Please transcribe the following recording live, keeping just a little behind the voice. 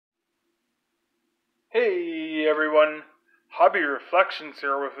Hey everyone, Hobby Reflections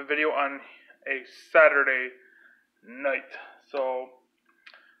here with a video on a Saturday night. So,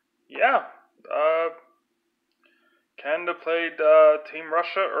 yeah, Canada played Team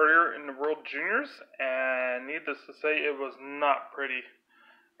Russia earlier in the World Juniors, and needless to say, it was not pretty.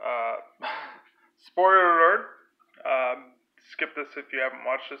 Uh, Spoiler alert, skip this if you haven't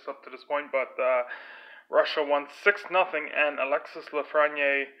watched this up to this point, but Russia won 6-0, and Alexis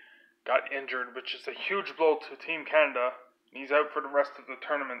Lafreniere got injured, which is a huge blow to Team Canada. He's out for the rest of the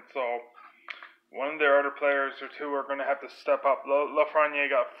tournament, so one of their other players or two are going to have to step up. Lafreniere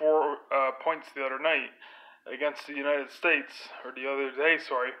got 4 points the other night against the United States, or the other day,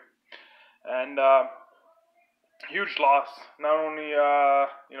 sorry. And huge loss, not only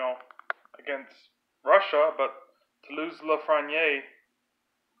against Russia, but to lose Lafreniere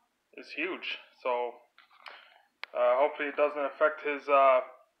is huge. So hopefully it doesn't affect his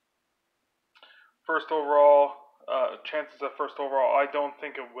first overall chances at first overall. I don't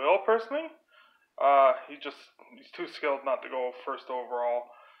think it will personally. He's too skilled not to go first overall.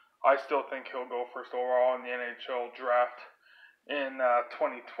 I still think he'll go first overall in the NHL draft in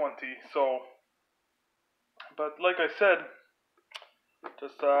 2020. So, but like I said,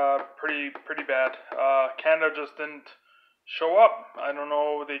 just pretty bad. Canada just didn't show up. I don't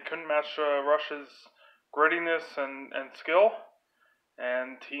know. They couldn't match Russia's grittiness and skill.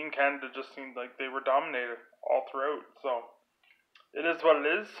 And Team Canada just seemed like they were dominated all throughout. So it is what it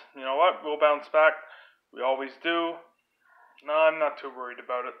is. You know what? We'll bounce back. We always do. No, I'm not too worried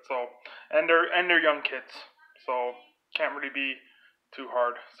about it. So, and they're young kids, so can't really be too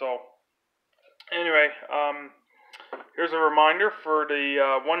hard. So anyway, here's a reminder for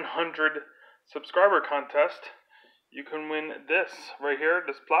the 100 subscriber contest. You can win this right here,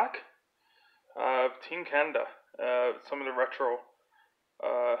 this plaque of Team Canada. Some of the retro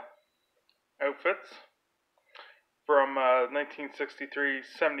outfits from 1963,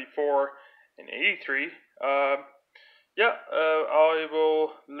 74, and 83. I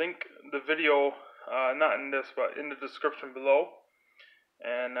will link the video, not in this, but in the description below.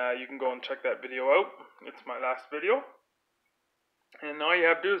 And you can go and check that video out. It's my last video. And all you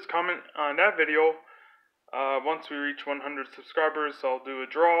have to do is comment on that video. Once we reach 100 subscribers, I'll do a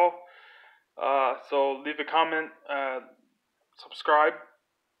draw. So leave a comment, subscribe,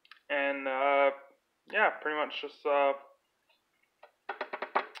 and pretty much just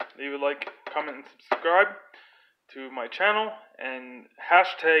leave a like, comment, and subscribe to my channel, and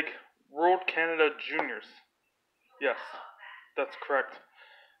hashtag World Canada Juniors. Yes, that's correct.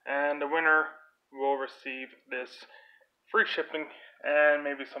 And the winner will receive this free shipping and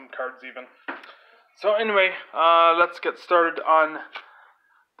maybe some cards even. So anyway, let's get started on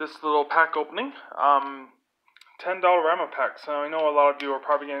this little pack opening. $10 Dollarama packs. Now I know a lot of you are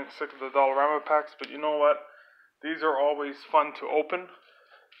probably getting sick of the Dollarama packs, but you know what? These are always fun to open.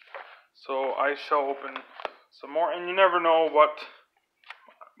 So I shall open some more, and you never know what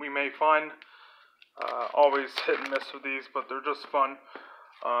we may find. Always hit and miss with these, but they're just fun.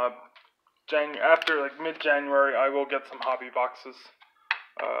 After like mid-January, I will get some hobby boxes.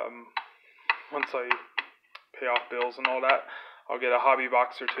 Once I pay off bills and all that, I'll get a hobby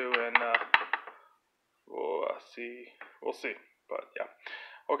box or two, and we'll see. We'll see. But yeah.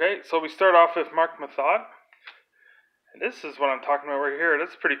 Okay, so we start off with Marc Method. And this is what I'm talking about right here.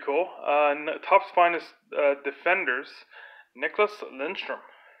 That's pretty cool. Topps Finest Defenders, Nicklas Lidstrom.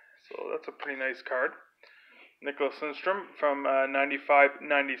 So that's a pretty nice card. Nicklas Lidstrom from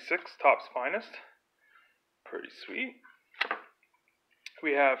 95-96, Topps Finest. Pretty sweet.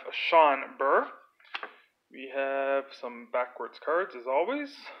 We have Sean Burr. We have some backwards cards as always.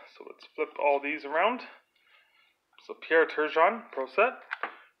 So let's flip all these around. So Pierre Turgeon, Pro Set.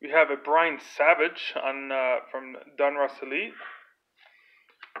 We have a Brian Savage on from Donruss Elite,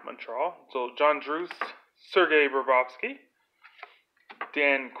 Montreal. So John Druce, Sergei Bobrovsky,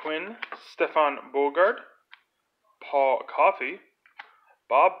 Dan Quinn, Stefan Bogard, Paul Coffey,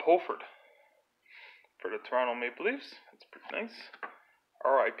 Bob Pulford for the Toronto Maple Leafs. That's pretty nice.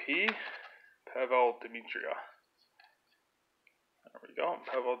 R.I.P. Pavel Demitra. There we go.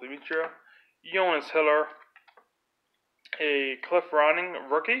 Pavel Demitra. Jonas Hiller. A Cliff Ronning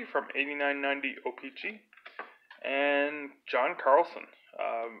rookie from 89-90 OPG. And John Carlson.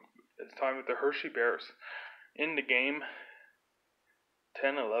 It's time with the Hershey Bears. In the game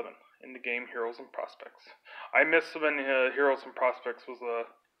 10-11. In the game Heroes and Prospects. I miss when Heroes and Prospects was a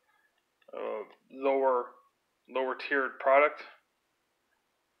lower tiered product.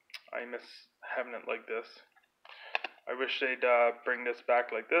 I miss having it like this. I wish they'd bring this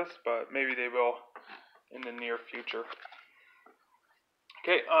back like this, but maybe they will in the near future.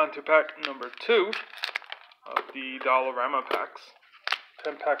 Okay, on to pack number 2 of the Dollarama packs.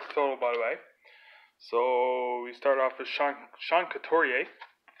 10 packs total, by the way. So we start off with Sean Couturier,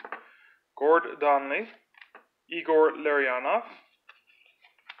 Gord Donnelly, Igor Larionov.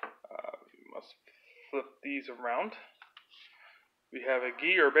 We must flip these around. We have a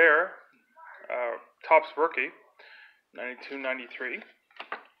Guy Herbert, Topps rookie, 92-93.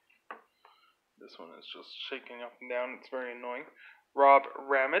 This one is just shaking up and down. It's very annoying. Rob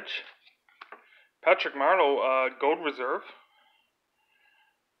Ramage, Patrick Marleau, Gold Reserve.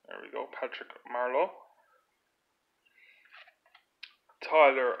 There we go, Patrick Marleau.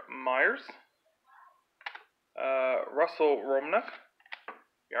 Tyler Myers, Russell Romnick,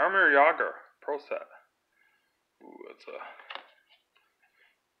 Jaromir Jagr, Pro Set. Ooh, that's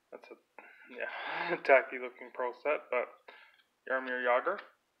a tacky looking Pro Set, but Jaromir Jagr.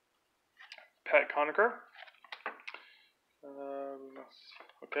 Pat Conacher.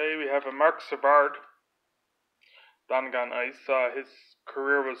 Okay, we have a Mark Savard, Donegal Ice. His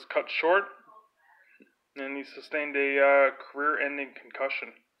career was cut short, and he sustained a career-ending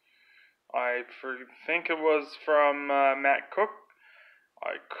concussion. I think it was from Matt Cook.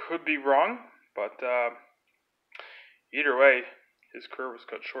 I could be wrong, but either way, his career was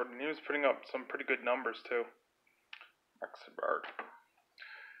cut short, and he was putting up some pretty good numbers too. Mark Savard.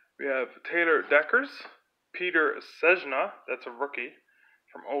 We have Taylor Deckers, Peter Sejna, that's a rookie,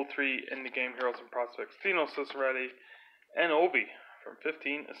 from 03 in the Game Heroes and Prospects, Dino Ciceretti, and Ovi from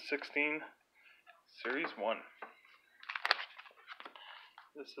 15-16 Series 1.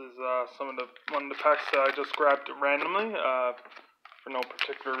 This is one of the packs that I just grabbed randomly for no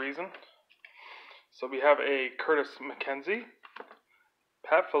particular reason. So we have a Curtis McKenzie,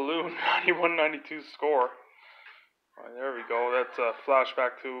 Pat Falloon, 91-92 score. There we go. That's a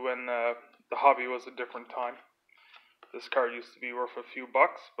flashback to when the hobby was a different time. This card used to be worth a few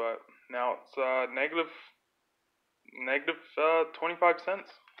bucks, but now it's negative 25 cents.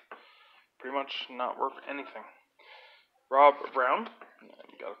 Pretty much not worth anything. Rob Brown.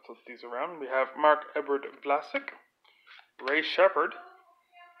 We gotta flip these around. We have Mark Edward Vlasic, Ray Shepard,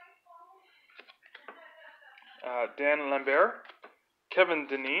 Dan Lambert, Kevin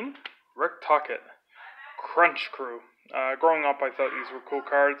Dineen, Rick Tocchet, Crunch Crew. Growing up, I thought these were cool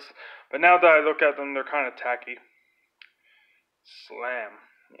cards, but now that I look at them, they're kind of tacky. Slam.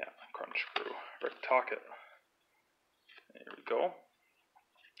 Yeah, Crunch Crew. Rick Tocchet. There we go.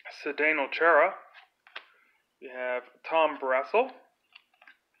 Zdeno Chara. We have Tom Brassel.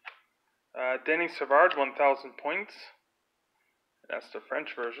 Denny Savard, 1,000 points. That's the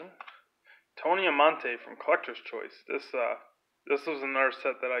French version. Tony Amante from Collector's Choice. This was another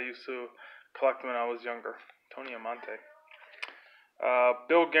set that I used to collect when I was younger. Tony Amante.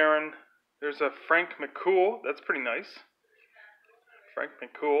 Bill Guerin. There's a Frank McCool. That's pretty nice. Frank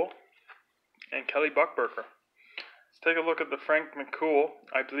McCool. And Kelly Buchberger. Let's take a look at the Frank McCool.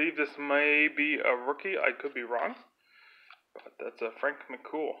 I believe this may be a rookie. I could be wrong. But that's a Frank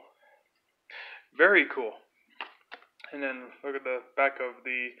McCool. Very cool. And then look at the back of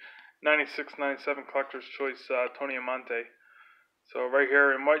the 96-97 Collector's Choice Tony Amante. So right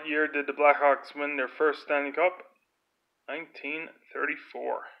here, in what year did the Blackhawks win their first Stanley Cup?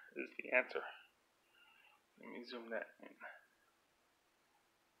 1934 is the answer. Let me zoom that in.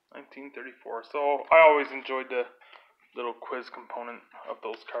 1934. So I always enjoyed the little quiz component of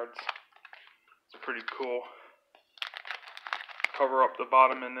those cards. It's pretty cool. Cover up the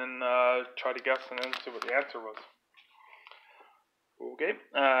bottom and then try to guess and then see what the answer was. Okay,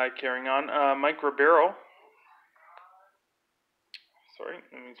 carrying on. Mike Ribeiro. Sorry,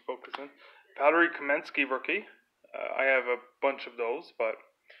 let me focus in. Valery Kamensky rookie. I have a bunch of those, but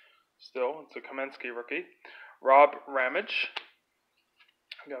still, it's a Kamensky rookie. Rob Ramage.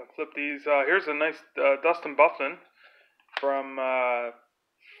 I'm going to flip these. Here's a nice Dustin Byfuglien from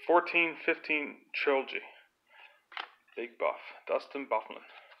 14-15 Trilogy. Big buff. Dustin Byfuglien.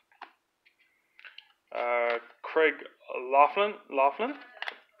 Craig Laughlin.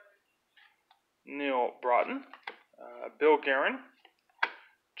 Neil Broughton. Bill Guerin.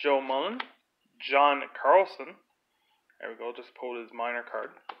 Joe Mullen. John Carlson. There we go. Just pulled his minor card.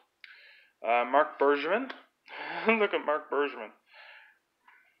 Mark Bergevin. Look at Mark Bergevin.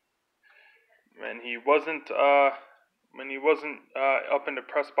 When he wasn't up in the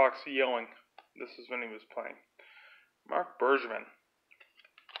press box yelling. This is when he was playing. Mark Bergevin.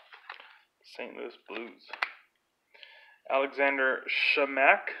 St. Louis Blues. Alexander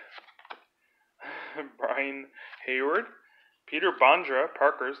Shamak. Brian Hayward. Peter Bondra,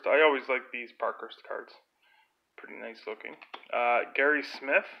 Parkhurst. I always like these Parkhurst cards. Pretty nice looking. Gary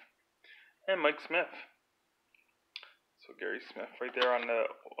Smith. And Mike Smith. So So Gary Smith right there on the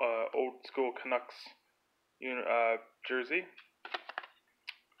old school Canucks jersey.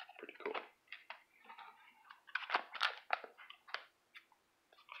 Pretty cool.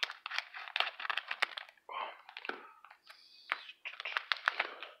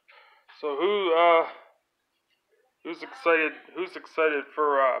 So who's excited? Who's excited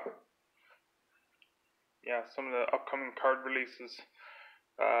for some of the upcoming card releases?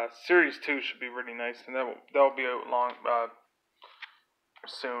 Series 2 should be really nice, and that'll be out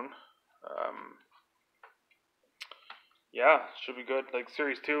soon. Should be good. Like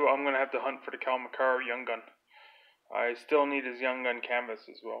Series 2, I'm gonna have to hunt for the Cal McCarr Young Gun. I still need his Young Gun canvas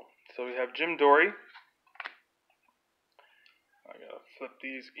as well. So we have Jim Dory. I gotta flip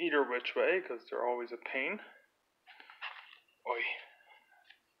these either which way because they're always a pain. Oi.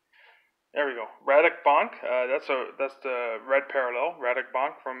 There we go. Radek Bonk. That's the red parallel. Radek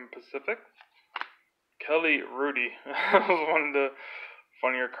Bonk from Pacific. Kelly Rudy. That was one of the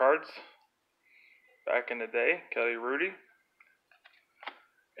funnier cards back in the day. Kelly Rudy.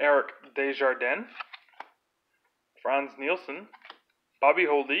 Eric Desjardins. Franz Nielsen. Bobby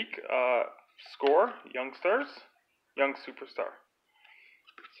Holdik. Score. Young Stars. Young Superstar.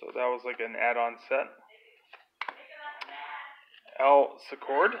 So that was like an add-on set. Al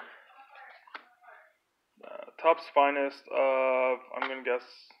Secord. Topps Finest of, I'm going to guess,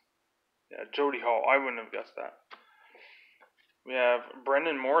 Jody Hall. I wouldn't have guessed that. We have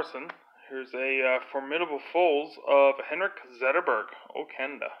Brendan Morrison. Here's a Formidable Foes of Henrik Zetterberg. Oh,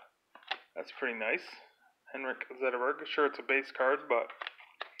 Canada. That's pretty nice. Henrik Zetterberg. Sure, it's a base card, but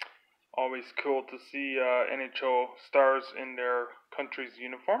always cool to see NHL stars in their country's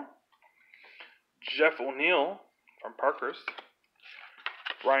uniform. Jeff O'Neill from Parkhurst.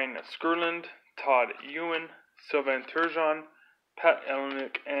 Brian Skurland. Todd Ewan, Sylvain Turgeon, Pat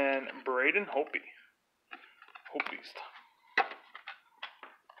Elnick, and Braden Hope. Hopeist.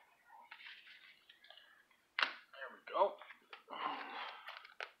 There we go.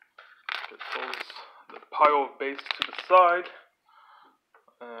 Get the pile of base to the side.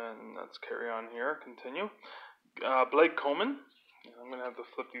 And let's carry on here. Continue. Blake Coleman. I'm going to have to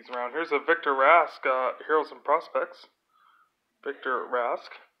flip these around. Here's a Victor Rask, Heroes and Prospects. Victor Rask.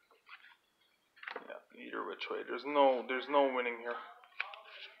 Yeah, either which way. There's no winning here.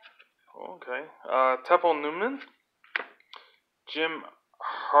 Okay. Teppo Newman. Jim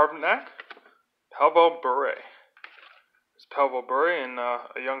Harvnack. Pavel Bure. There's Pavel Bure, and a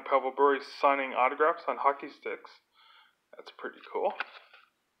young Pavel Bure signing autographs on hockey sticks. That's pretty cool.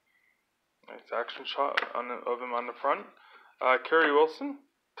 Nice action shot of him on the front. Kerry Wilson.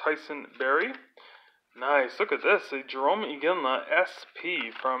 Tyson Berry. Nice. Look at this. A Jerome Iginla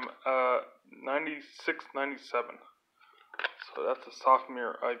SP from 96-97. So that's a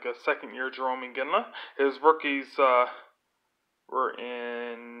sophomore, like a second year Jerome Iginla. His rookies were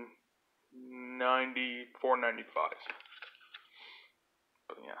in 94-95.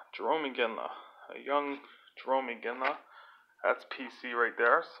 But yeah, Jerome Iginla. A young Jerome Iginla. That's PC right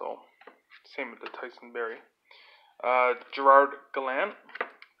there. So same with the Tyson Berry. Gerard Gallant.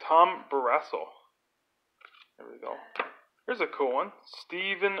 Tom Barrasso. There we go. Here's a cool one.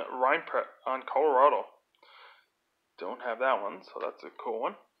 Steven Reinpret on Colorado. Don't have that one, so that's a cool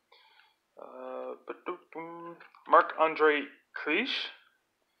one. Marc-Andre Cliche.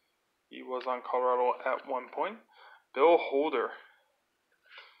 He was on Colorado at one point. Bill Holder.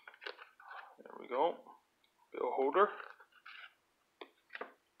 There we go. Bill Holder.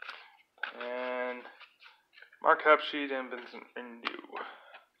 And Mark Hapsheed and Vincent Indu.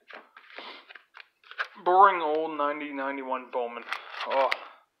 Boring old 90-91 Bowman. Oh,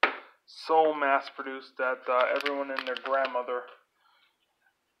 so mass-produced that everyone and their grandmother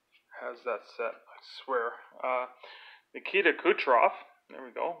has that set, I swear. Nikita Kucherov, there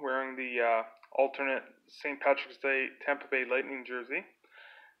we go, wearing the alternate St. Patrick's Day Tampa Bay Lightning jersey.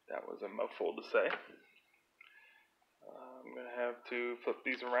 That was a mouthful to say. I'm going to have to flip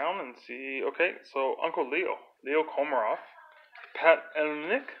these around and see. Okay, so Uncle Leo Komarov, Pat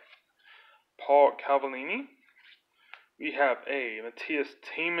Elnick, Paul Cavallini. We have a Matthias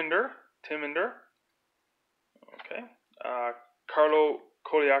Timinder. Okay. Carlo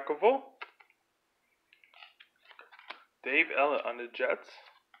Koliakovo. Dave Ellett on the Jets.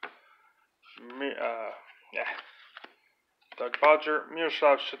 Doug Bodger.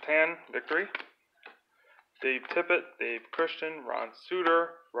 Miroslav Shatan, Victory. Dave Tippett. Dave Christian. Ron Suter.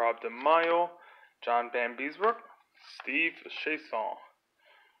 Rob DeMaio. John Van Beesbrook. Steve Chasson.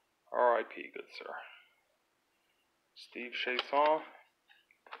 R.I.P. good sir. Steve Chasson.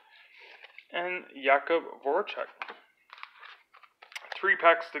 And Jakub Voracek. 3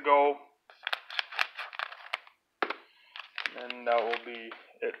 packs to go. And that will be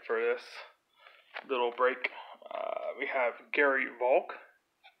it for this little break. We have Gary Volk,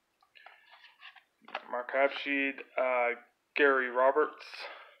 Mark Abschied, Gary Roberts,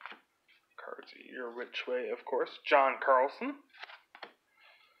 cards your which way, of course, John Carlson.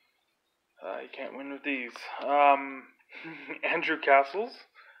 You can't win with these. Andrew Castles,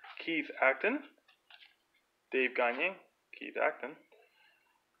 Keith Acton, Dave Gagne, Keith Acton.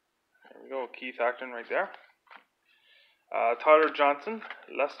 There we go, Keith Acton right there. Tyler Johnson,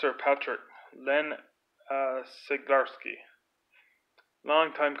 Lester Patrick, Len Siglarski,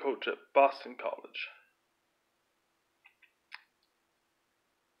 longtime coach at Boston College.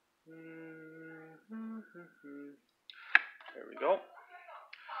 There we go.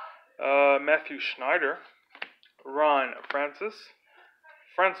 Matthew Schneider, Ron Francis,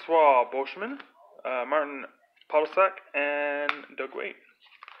 Francois Boschman, Martin Podolsak, and Doug Waite.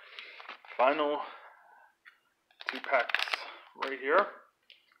 Final 2 packs right here.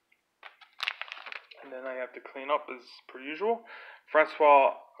 And then I have to clean up as per usual.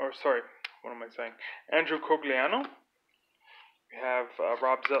 Andrew Cogliano. We have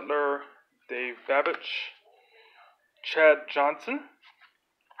Rob Zettler, Dave Babich, Chad Johnson.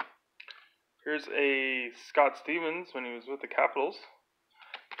 Here's a Scott Stevens when he was with the Capitals,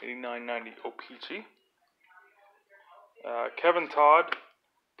 89-90 O-Pee-Chee. Kevin Todd,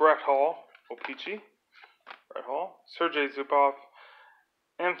 Brett Hall, O-Pee-Chee, Brett Hall. Sergei Zubov,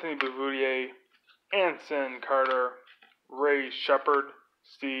 Anthony Beauvillier, Anson Carter, Ray Shepard,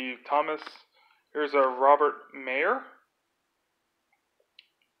 Steve Thomas. Here's a Robert Mayer.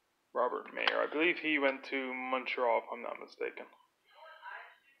 I believe he went to Montreal, if I'm not mistaken.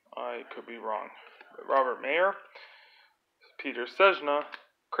 I could be wrong. But Robert Mayer, Peter Sejna,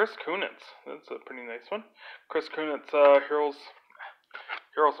 Chris Kunitz. That's a pretty nice one. Chris Kunitz, Heroes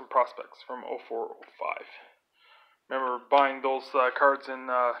and Prospects from 04-05. Remember buying those cards in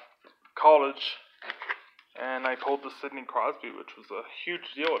college, and I pulled the Sidney Crosby, which was a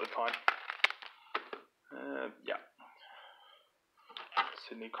huge deal at the time. Yeah.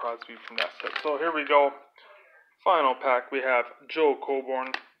 Sidney Crosby from that set. So here we go. Final pack. We have Joe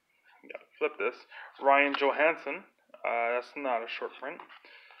Coburn. Gotta flip this. Ryan Johansson. That's not a short print.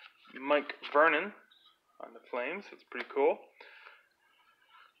 Mike Vernon on the Flames. That's pretty cool.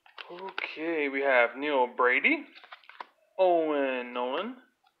 Okay, we have Neil Brady, Owen Nolan,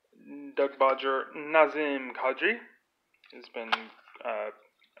 Doug Bodger, Nazem Kadri. Has been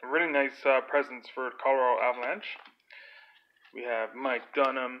a really nice presence for Colorado Avalanche. We have Mike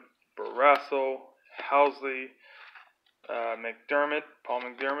Dunham, Barrasso, Housley, Paul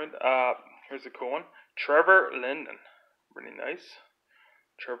McDermott. Here's a cool one. Trevor Linden. Really nice.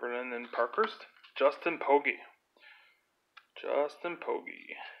 Trevor Linden Parkhurst. Justin Pogge.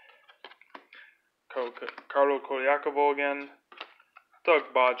 Carlo Koliakovo again.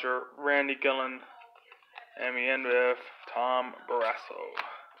 Doug Bodger. Randy Gillen. Amy Enviff. Tom Barrasso.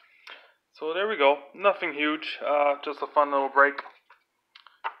 So there we go. Nothing huge. Just a fun little break.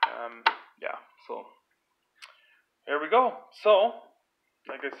 Yeah, so here we go. So,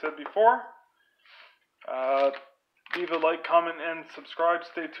 like I said before, leave a like, comment, and subscribe.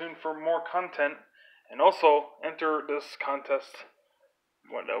 Stay tuned for more content. And also, enter this contest.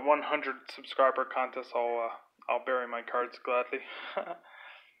 A 100 subscriber contest. I'll bury my cards gladly.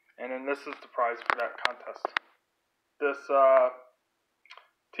 And then this is the prize for that contest. This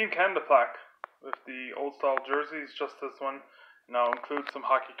Team Canada plaque with the old style jerseys, just this one. Now include some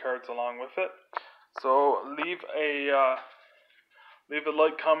hockey cards along with it. So leave a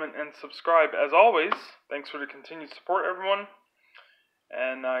like, comment, and subscribe. As always, thanks for the continued support, everyone.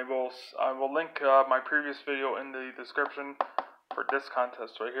 And I will link my previous video in the description for this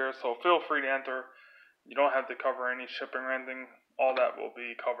contest right here. So feel free to enter. You don't have to cover any shipping or anything. All that will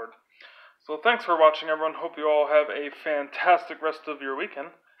be covered. So thanks for watching, everyone. Hope you all have a fantastic rest of your weekend.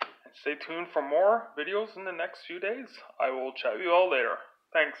 And stay tuned for more videos in the next few days. I will chat with you all later.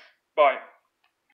 Thanks. Bye.